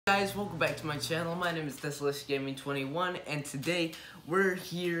Guys, welcome back to my channel. My name is Desolation Gaming 21, and today we're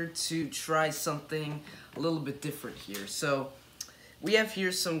here to try something a little bit different here. So we have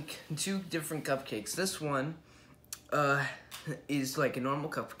here two different cupcakes. This one is like a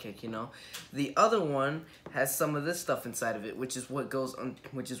normal cupcake, you know. The other one has some of this stuff inside of it, which is what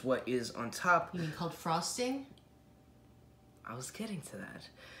is on top. You mean called frosting? I was getting to that.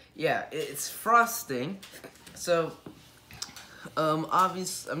 Yeah, it's frosting. So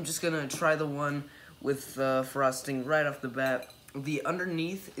obviously, I'm just gonna try the one with frosting right off the bat. The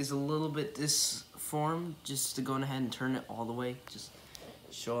underneath is a little bit disformed, just to go ahead and turn it all the way. Just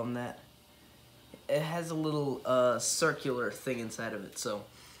show them that. It has a little circular thing inside of it. So,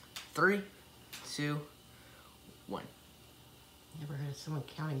 3, 2, 1. Never heard of someone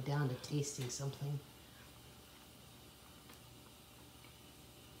counting down to tasting something.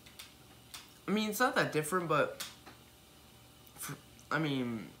 I mean, it's not that different, but I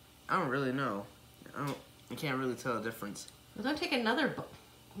mean, I don't really know. I can't really tell the difference. Well, don't take another bite.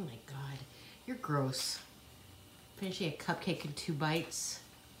 Oh my god, you're gross. Finishing a cupcake in 2 bites.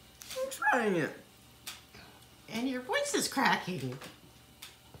 I'm trying it. And your voice is cracking.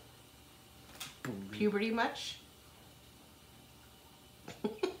 Puberty much?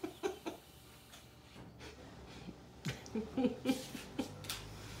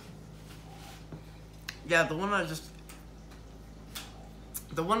 Yeah, the one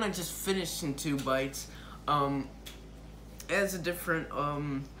I just finished in 2 bites, it has a different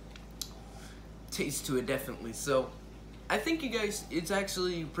taste to it, definitely. So I think you guys, it's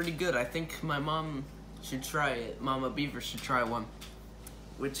actually pretty good. I think my mom should try it. Mama Beaver should try one,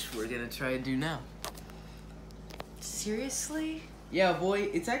 which we're gonna try to do now. Seriously? Yeah, boy,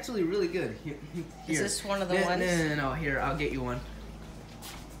 it's actually really good. Here. Is this one of the ones? No. Here, I'll get you one.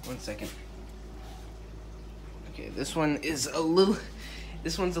 1 second. Okay, this one is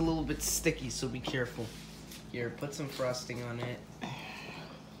this one's a little bit sticky, so be careful. Here, put some frosting on it.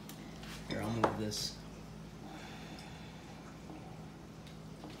 Here, I'll move this.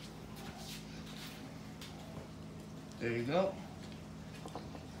 There you go.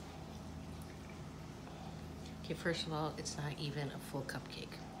 Okay, first of all, it's not even a full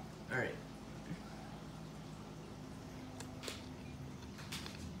cupcake. Alright.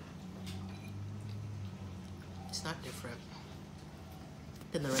 It's not different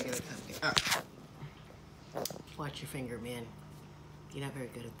than the regular cupcake. Watch your finger, man. You're not very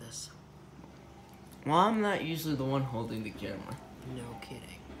good at this. Well, I'm not usually the one holding the camera. No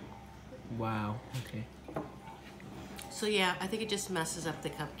kidding. Wow, okay. So yeah, I think it just messes up the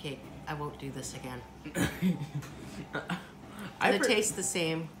cupcake. I won't do this again. It tastes the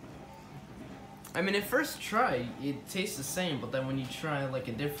same. I mean, at first try, it tastes the same, but then when you try like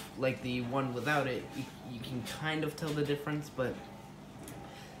the one without it, you can kind of tell the difference, but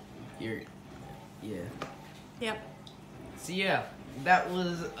yeah. Yep. So yeah, that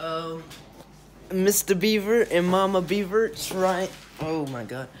was Mr. Beaver and Mama Beaver oh my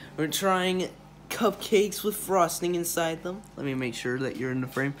god, we're trying cupcakes with frosting inside them. Let me make sure that you're in the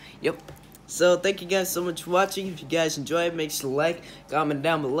frame. Yep. So thank you guys so much for watching. If you guys enjoyed, make sure to like, comment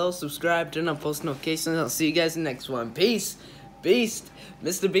down below, subscribe, turn on post notifications. I'll see you guys in the next one. Peace. Beast.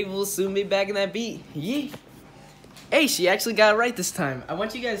 Mr. Beaver will soon be back in that beat. Yeah. Hey, she actually got it right this time. I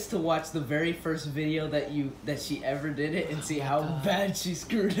want you guys to watch the very first video that she ever did it and see how bad she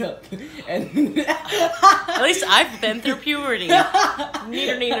screwed up. And at least I've been through puberty.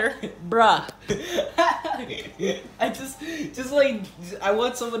 Neither. Bruh. I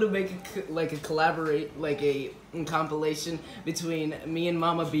want someone to make a compilation between me and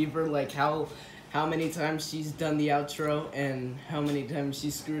Mama Beaver, like how many times she's done the outro and how many times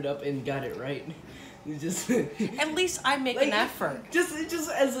she screwed up and got it right. At least I make an effort. Just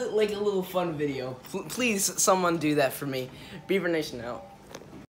as a little fun video. Please, someone do that for me. Beaver Nation out.